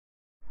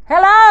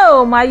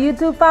Hello, my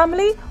YouTube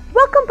family.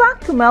 Welcome back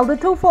to Melda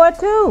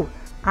 242.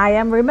 I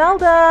am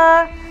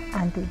Melda,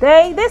 and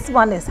today this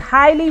one is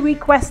highly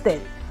requested.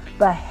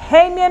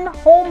 Bahamian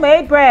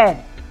homemade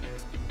bread.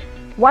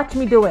 Watch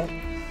me do it.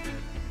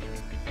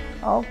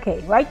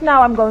 Okay, right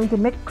now I'm going to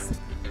mix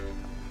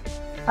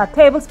a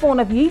tablespoon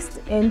of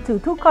yeast into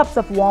 2 cups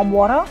of warm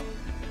water.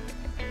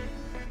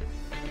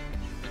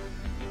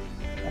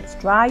 That's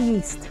dry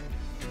yeast.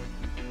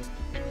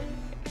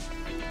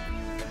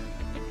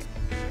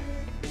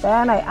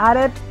 Then I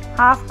added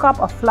half cup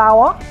of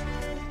flour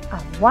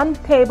and 1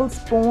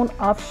 tablespoon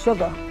of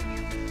sugar.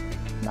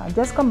 Now I'm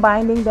just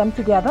combining them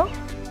together.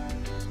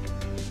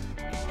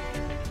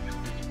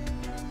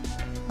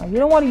 Now you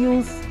don't want to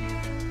use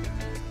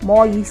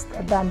more yeast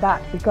than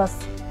that because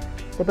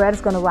the bread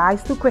is going to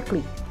rise too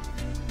quickly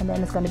and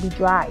then it's going to be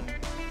dry.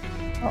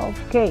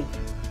 Okay.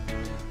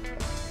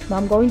 Now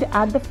I'm going to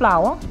add the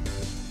flour.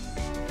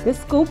 This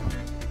scoop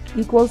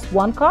equals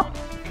 1 cup.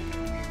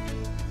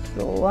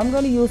 So I'm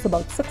going to use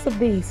about 6 of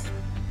these.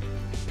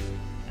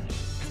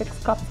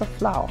 6 cups of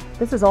flour.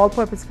 This is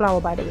all-purpose flour,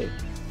 by the way.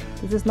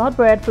 This is not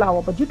bread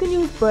flour, but you can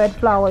use bread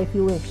flour if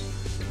you wish.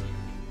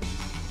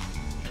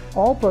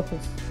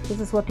 All-purpose.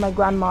 This is what my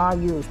grandma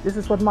used. This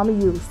is what mommy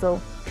used.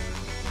 So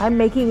I'm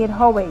making it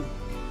her way.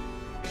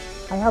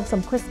 I have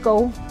some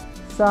Crisco,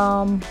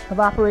 some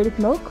evaporated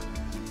milk.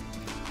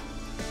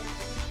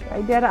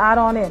 Right there to add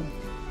on in.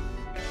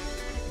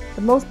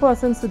 But most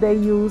persons today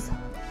use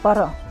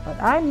butter, but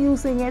I'm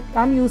using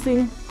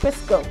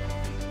Crisco.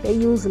 They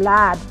use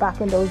lard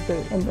back in those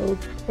days,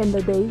 in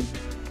the day.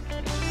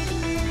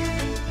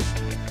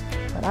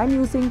 But I'm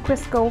using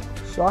Crisco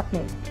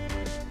shortening.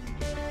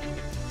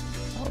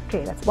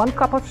 Okay, that's 1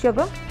 cup of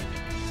sugar.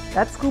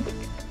 That scoop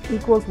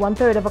equals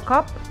 1/3 of a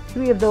cup.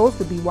 3 of those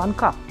would be 1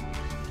 cup.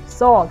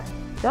 Salt,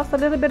 just a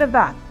little bit of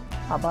that,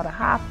 about a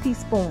half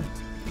teaspoon.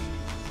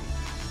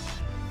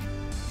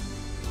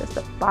 Just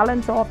to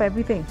balance off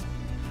everything.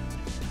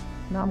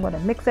 Now I'm going to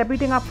mix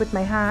everything up with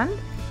my hand.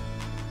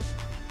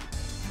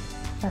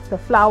 That's the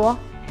flour,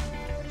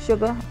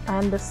 sugar,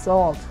 and the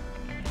salt.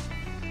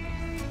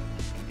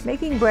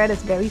 Making bread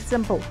is very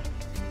simple,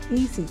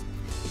 easy.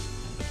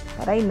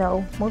 But I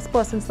know most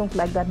persons don't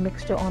like that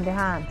mixture on their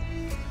hand.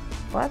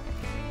 But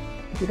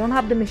if you don't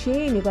have the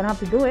machine, you're going to have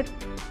to do it.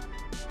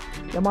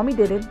 Your mommy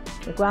did it,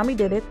 your Grammy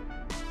did it.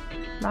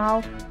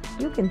 Now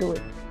you can do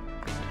it.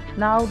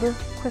 Now the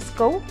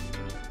Crisco.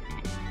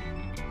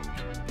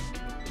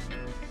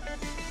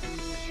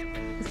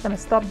 Going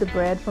to stop the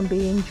bread from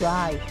being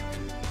dry.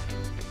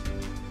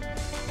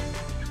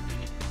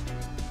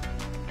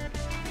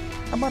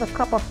 About a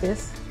cup of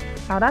this.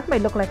 Now that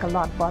might look like a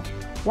lot, but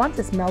once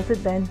it's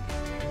melted, then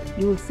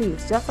you will see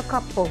it's just a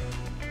cupful.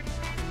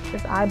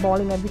 Just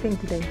eyeballing everything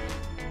today.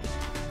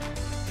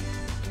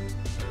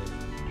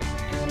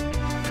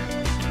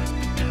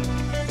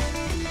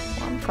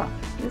 One cup.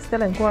 You're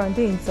still in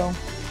quarantine, so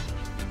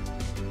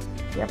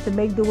you have to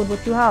make do with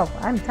what you have.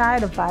 I'm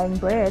tired of buying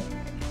bread,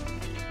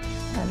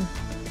 and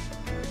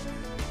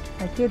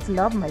my kids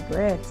love my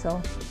bread,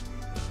 so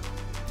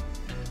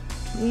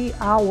we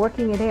are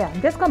working it here. I'm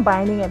just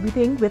combining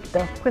everything with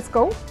the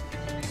Crisco.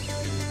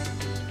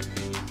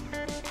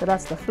 So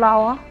that's the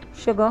flour,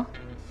 sugar,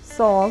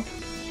 salt,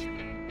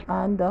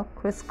 and the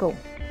Crisco.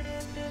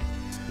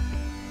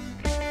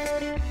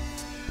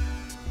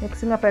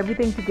 Mixing up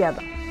everything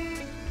together.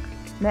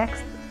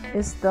 Next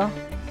is the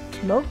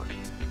milk.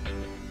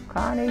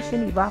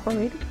 Carnation,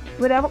 evaporated.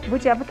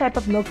 Whichever type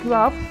of milk you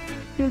have,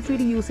 feel free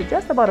to use it.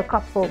 Just about a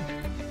cupful.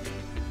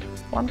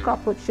 1 cup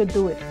should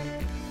do it.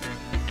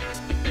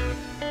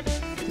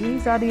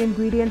 These are the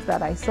ingredients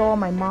that I saw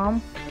my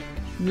mom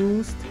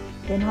used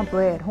in her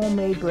bread,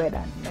 homemade bread,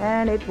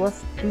 and it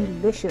was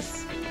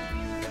delicious.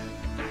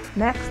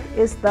 Next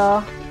is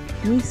the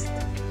yeast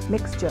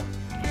mixture.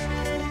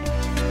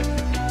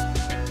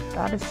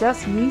 That is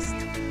just yeast,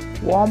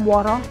 warm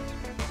water,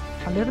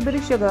 a little bit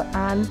of sugar,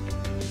 and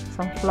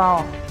some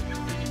flour.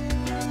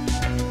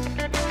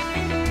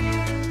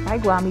 My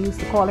grandma used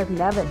to call it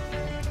leaven.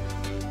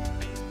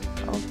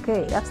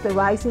 Okay, that's the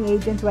rising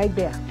agent right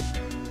there.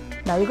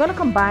 Now you're going to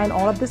combine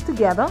all of this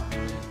together.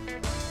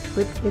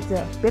 It's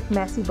a bit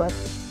messy, but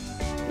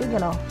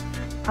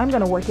I'm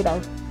going to work it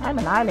out. I'm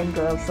an island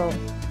girl, so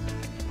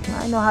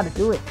I know how to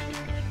do it.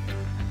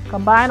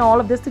 Combine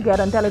all of this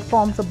together until it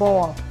forms a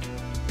ball.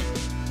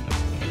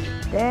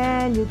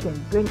 Then you can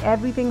bring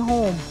everything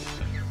home.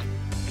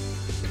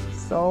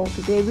 So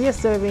today we are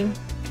serving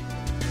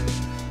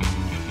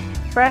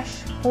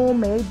fresh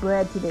homemade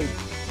bread today.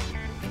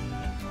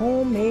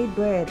 Homemade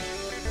bread.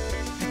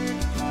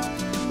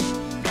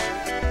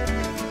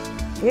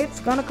 It's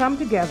gonna come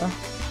together.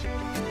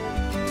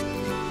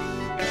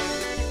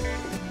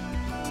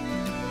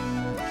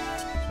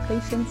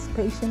 Patience,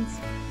 patience,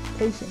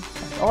 patience.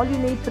 That's all you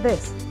need for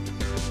this.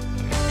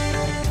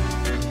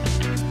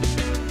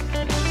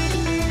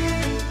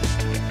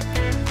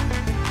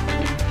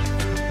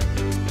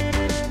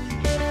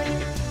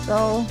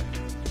 So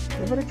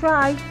give it a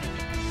try.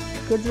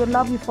 Kids would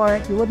love you for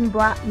it. You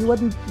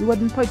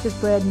wouldn't purchase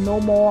bread no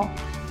more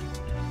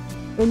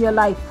in your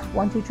life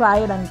once you try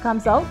it and it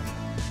comes out.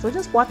 So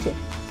just watch it.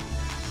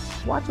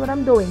 Watch what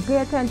I'm doing. Pay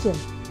attention.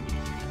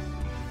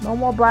 No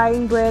more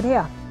frying bread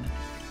here.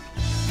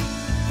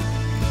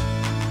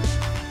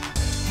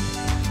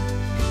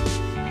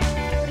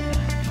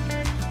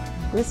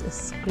 This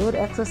is good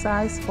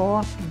exercise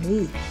for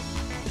me,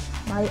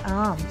 my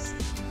arms.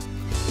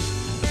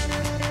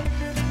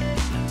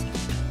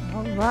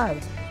 All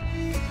right.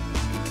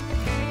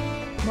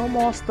 No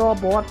more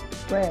store-bought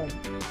bread.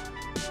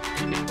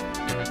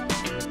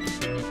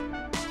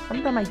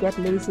 Sometimes I get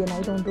lazy and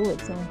I don't do it,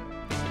 so.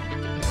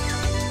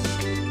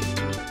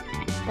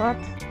 But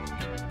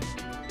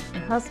my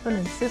husband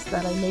insists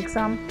that I make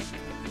some.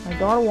 My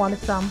daughter wanted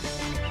some.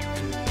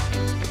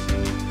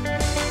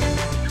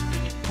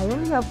 I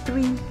only have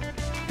 3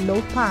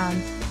 loaf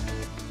pans,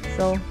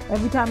 so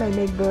every time I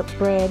make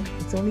bread,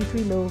 it's only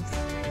 3 loaves.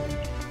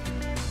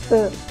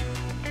 So,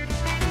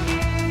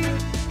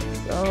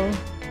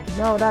 you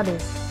know how that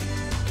is.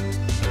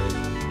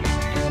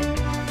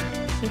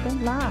 It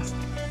don't last.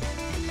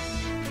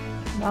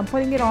 Now I'm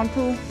putting it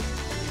onto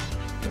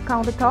the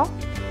countertop.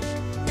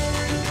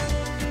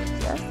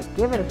 Just to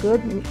give it a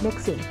good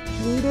mixing.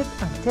 Knead it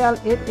until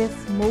it is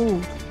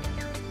smooth.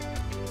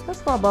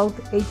 Just for about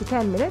 8 to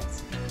 10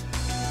 minutes.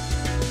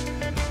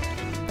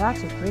 That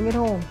should bring it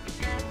home.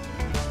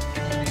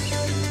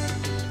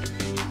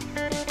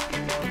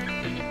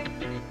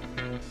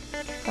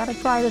 Gotta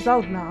try this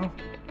out now.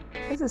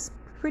 This is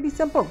pretty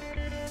simple.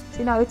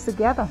 See, now it's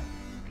together.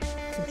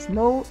 It's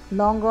no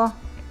longer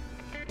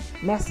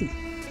messy.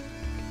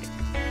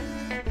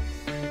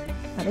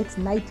 And it's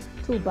night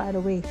too, by the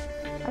way.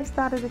 I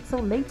started it so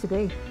late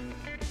today.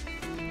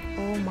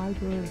 Oh my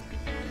God.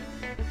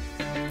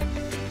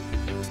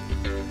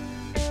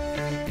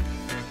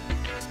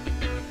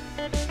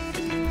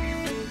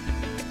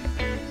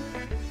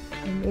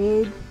 I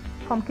made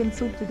pumpkin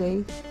soup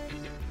today.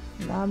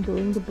 Now I'm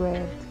doing the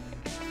bread.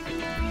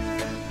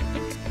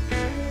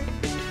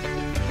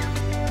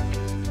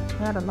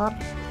 I had a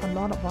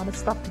lot of other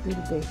stuff to do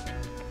today.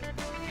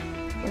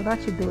 So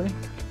that should do it.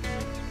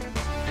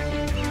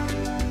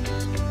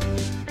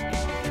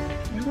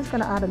 I'm just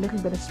going to add a little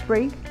bit of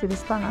spray to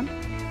this pan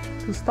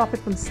to stop it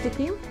from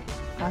sticking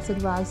as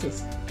it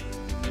rises.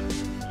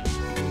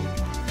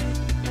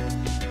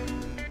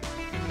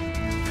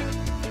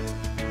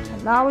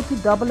 Allow it to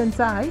double in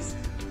size.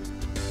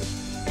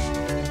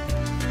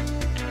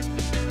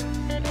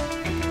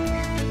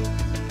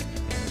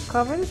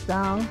 Cover this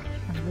down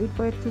and wait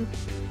for it to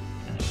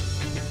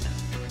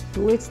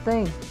do its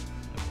thing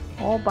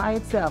all by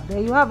itself. There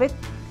you have it.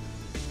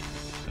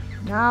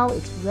 Now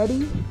it's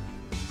ready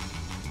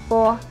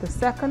for the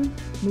second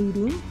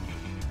kneading.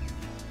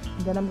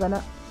 And then I'm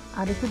gonna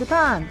add it to the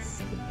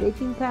pans, the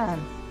baking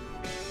pans.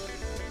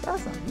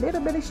 Just a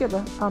little bit of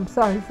sugar. I'm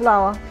sorry,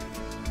 flour.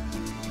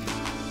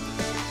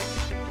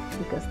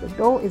 Because the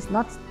dough is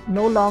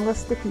no longer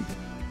sticky.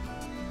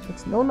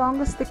 It's no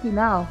longer sticky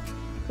now.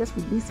 Just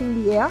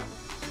releasing the air.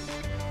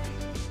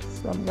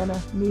 So I'm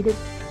gonna knead it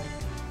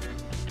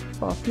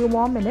for a few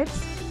more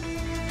minutes.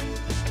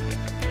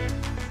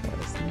 So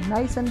it's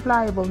nice and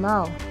pliable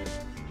now.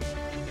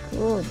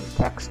 Good. The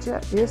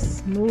texture is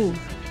smooth.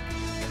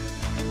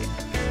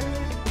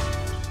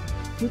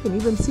 You can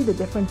even see the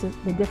difference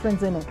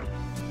in it.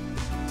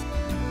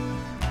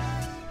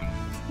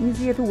 It's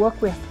easier to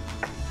work with.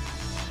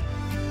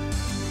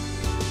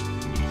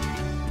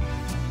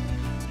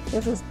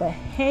 This is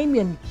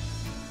Bahamian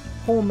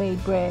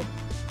homemade bread,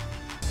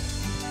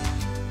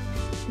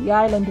 the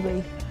island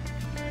way.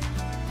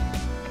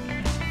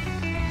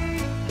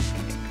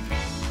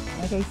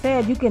 Like I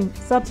said, you can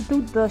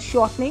substitute the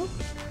shortening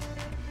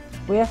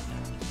with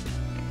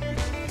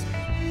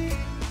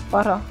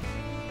butter.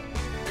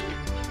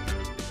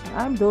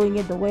 I'm doing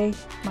it the way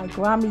my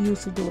grandma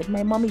used to do it,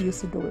 my mommy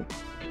used to do it.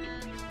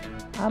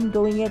 I'm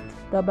doing it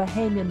the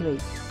Bahamian way.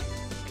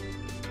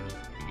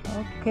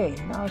 Okay,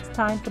 now it's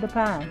time for the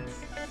pans.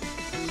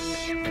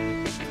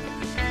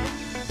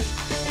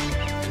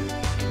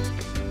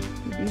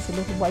 Give these a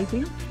little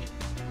wiping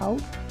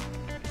out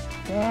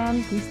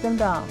and grease them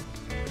down.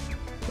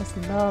 Just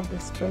love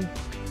this spray.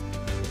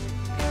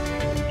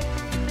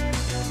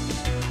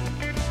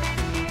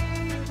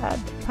 Add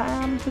the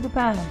pan to the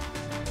pan.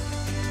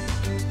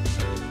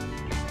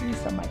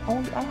 These are my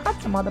only. I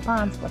had some other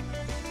pans, but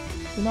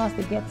you know, as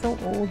they get so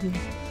old, you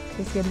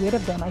just get rid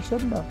of them. I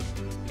shouldn't have.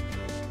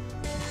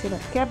 I should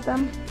have kept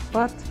them,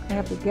 but I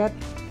have to get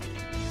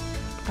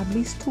at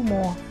least 2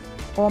 more,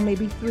 or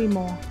maybe 3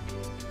 more.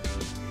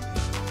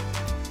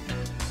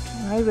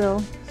 I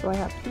will. So I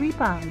have 3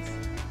 pans,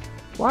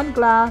 1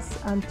 glass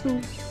and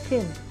 2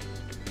 tin.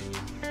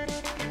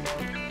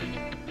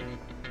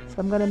 So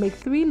I'm gonna make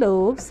 3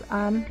 loaves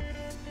and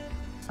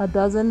a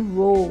dozen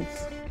rolls.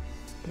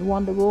 You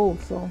want the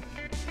rolls, so.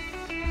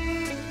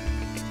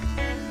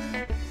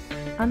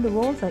 And the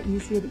rolls are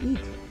easier to eat,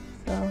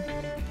 so.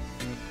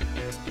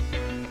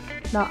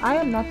 Now I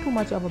am not too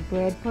much of a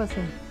bread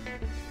person.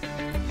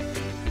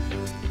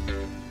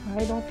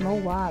 I don't know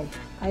why.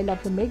 I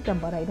love to make them,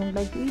 but I don't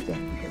like to eat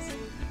them because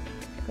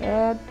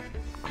bread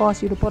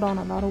cause you to put on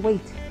a lot of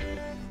weight.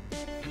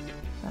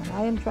 And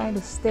I am trying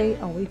to stay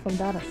away from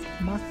that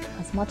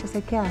as much as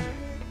I can.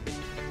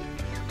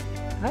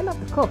 I love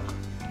to cook.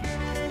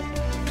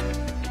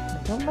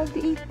 I don't like to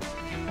eat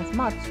as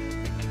much.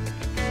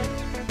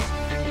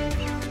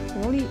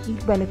 I only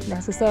eat when it's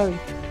necessary.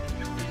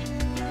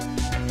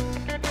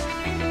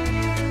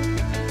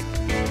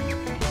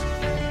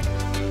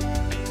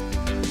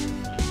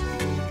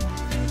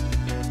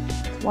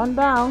 One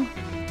down.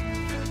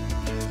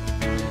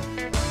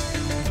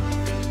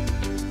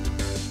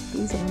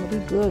 These are going to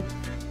be good,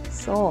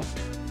 soft,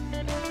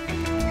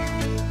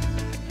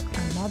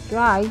 and not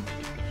dry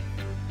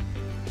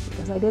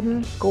because I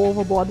didn't go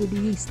overboard with the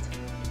yeast.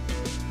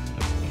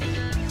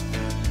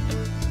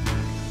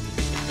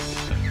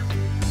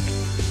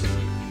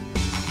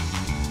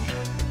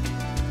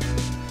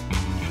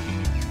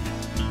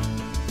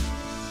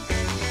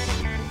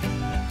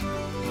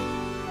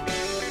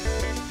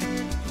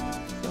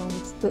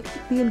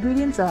 The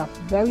ingredients are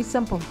very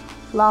simple: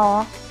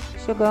 flour,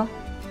 sugar,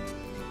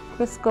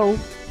 Crisco,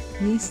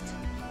 yeast,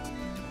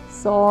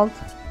 salt,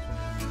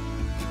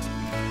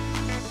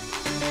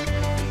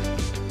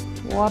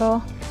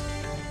 water.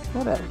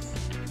 What else?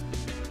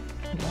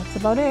 That's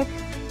about it.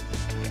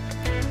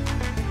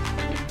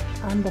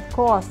 And of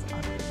course,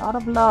 a lot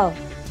of love.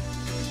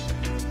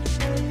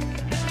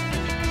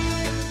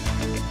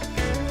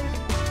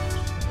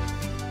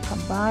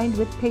 Combined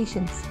with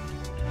patience.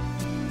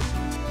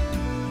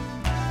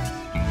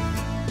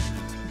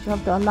 You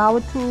have to allow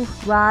it to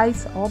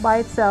rise all by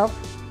itself.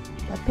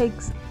 That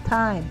takes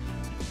time.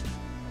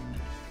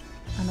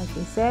 And like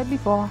I said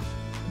before,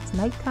 it's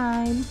night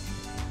time.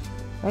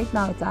 Right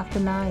now it's after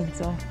 9,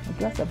 so I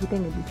guess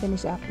everything will be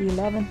finished after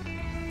 11.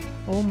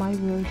 Oh my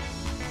word.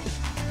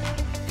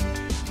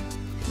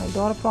 My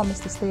daughter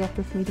promised to stay up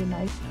with me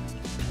tonight.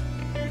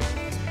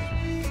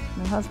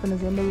 My husband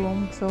is in the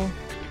room, so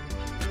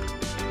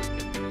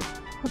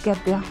we'll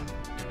get there.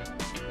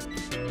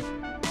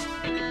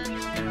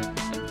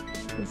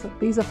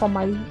 These are for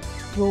my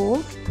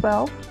rolls,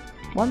 12,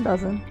 1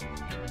 dozen.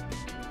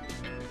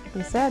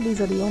 Like I said, these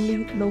are the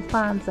only loaf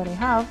pans that I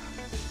have,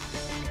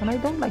 and I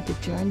don't like to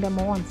churn them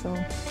on, so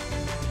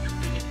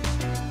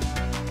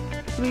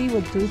 3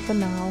 would do for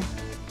now.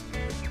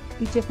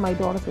 Each of my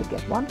daughters would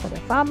get 1 for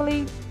their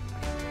family,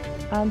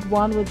 and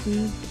 1 would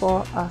be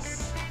for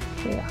us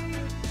here.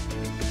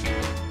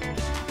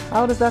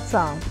 How does that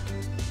sound?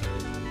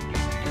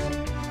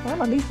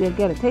 Well, at least they'll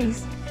get a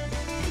taste.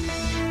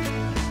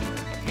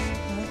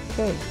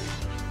 Okay,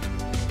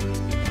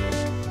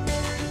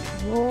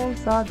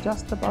 rolls are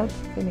just about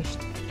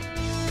finished.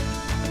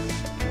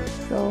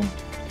 So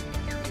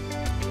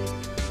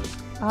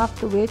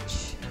after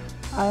which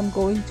I am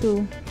going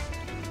to,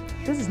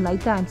 this is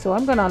nighttime, so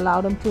I'm going to allow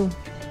them to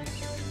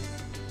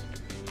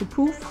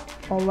proof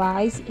or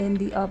rise in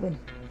the oven.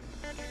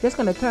 Just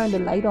going to turn the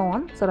light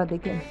on so that they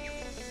can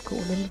go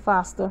a little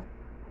faster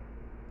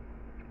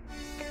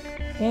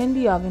in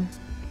the oven.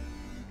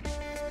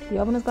 The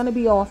oven is going to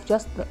be off,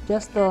 just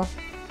the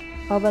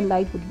oven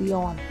light would be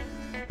on.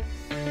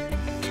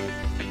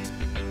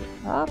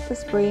 After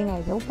spraying, I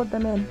will put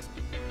them in.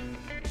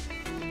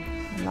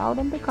 Allow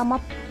them to come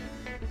up.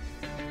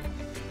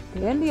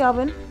 They're in the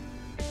oven.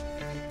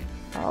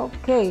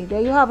 Okay, there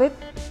you have it.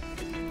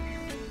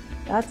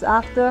 That's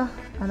after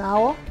an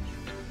hour.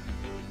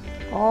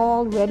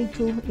 All ready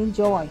to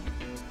enjoy.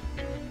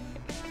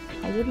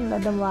 I didn't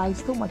let them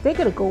rise too much. They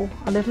could go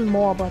a little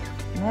more, but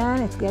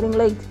man, it's getting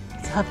late.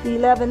 It's after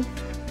 11,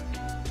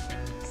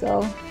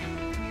 so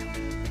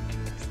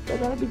they're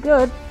gonna be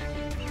good.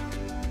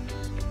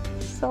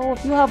 So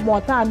if you have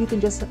more time, you can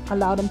just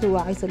allow them to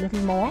rise a little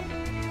more.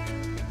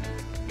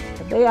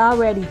 But they are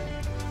ready.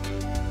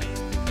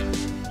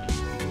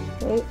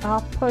 They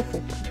are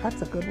perfect.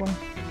 That's a good one.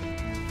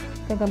 I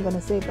think I'm gonna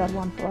save that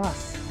one for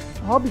us.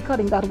 I'll be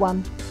cutting that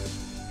one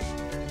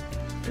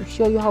to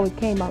show you how it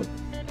came out.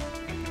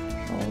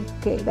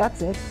 Okay,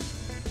 that's it.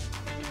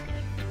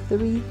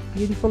 3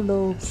 beautiful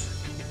loaves.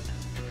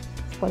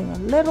 Putting a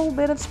little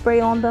bit of spray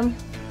on them.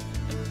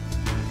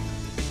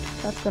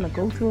 That's gonna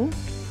go through.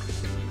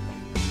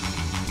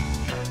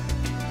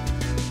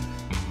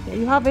 There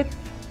you have it.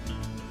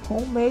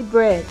 Homemade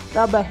bread,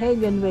 the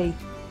Bahamian way.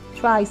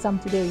 Try some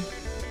today.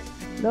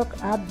 Look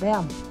at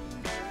them.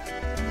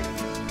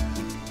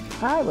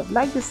 I would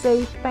like to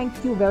say thank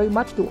you very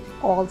much to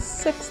all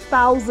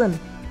 6,000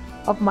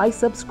 of my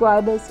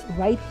subscribers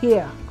right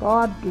here.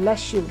 God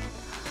bless you.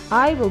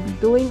 I will be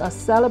doing a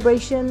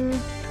celebration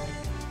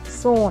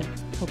soon,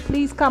 so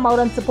please come out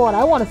and support.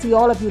 I want to see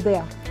all of you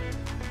there.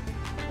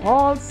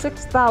 All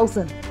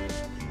 6,000.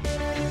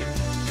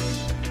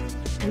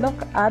 Look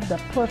at the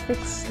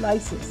perfect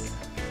slices.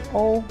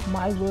 Oh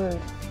my word.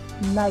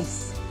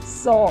 Nice,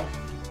 soft,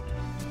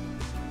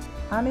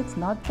 and it's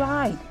not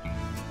dried.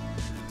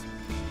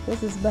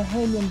 This is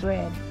Bahamian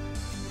bread,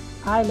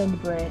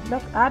 island bread.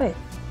 Look at it.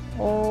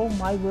 Oh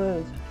my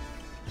word.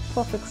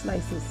 Perfect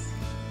slices.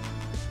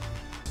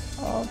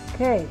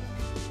 Okay,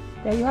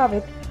 there you have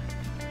it.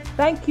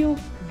 Thank you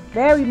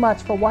very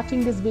much for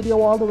watching this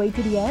video all the way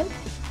to the end.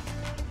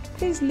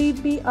 please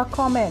leave me a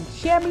comment,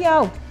 share me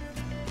out,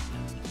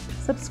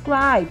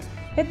 subscribe,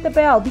 hit the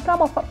bell,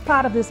 become a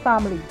part of this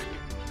family.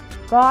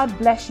 God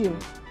bless you,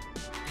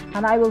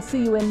 and I will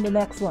see you in the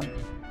next one.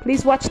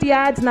 Please watch the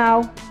ads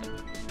now.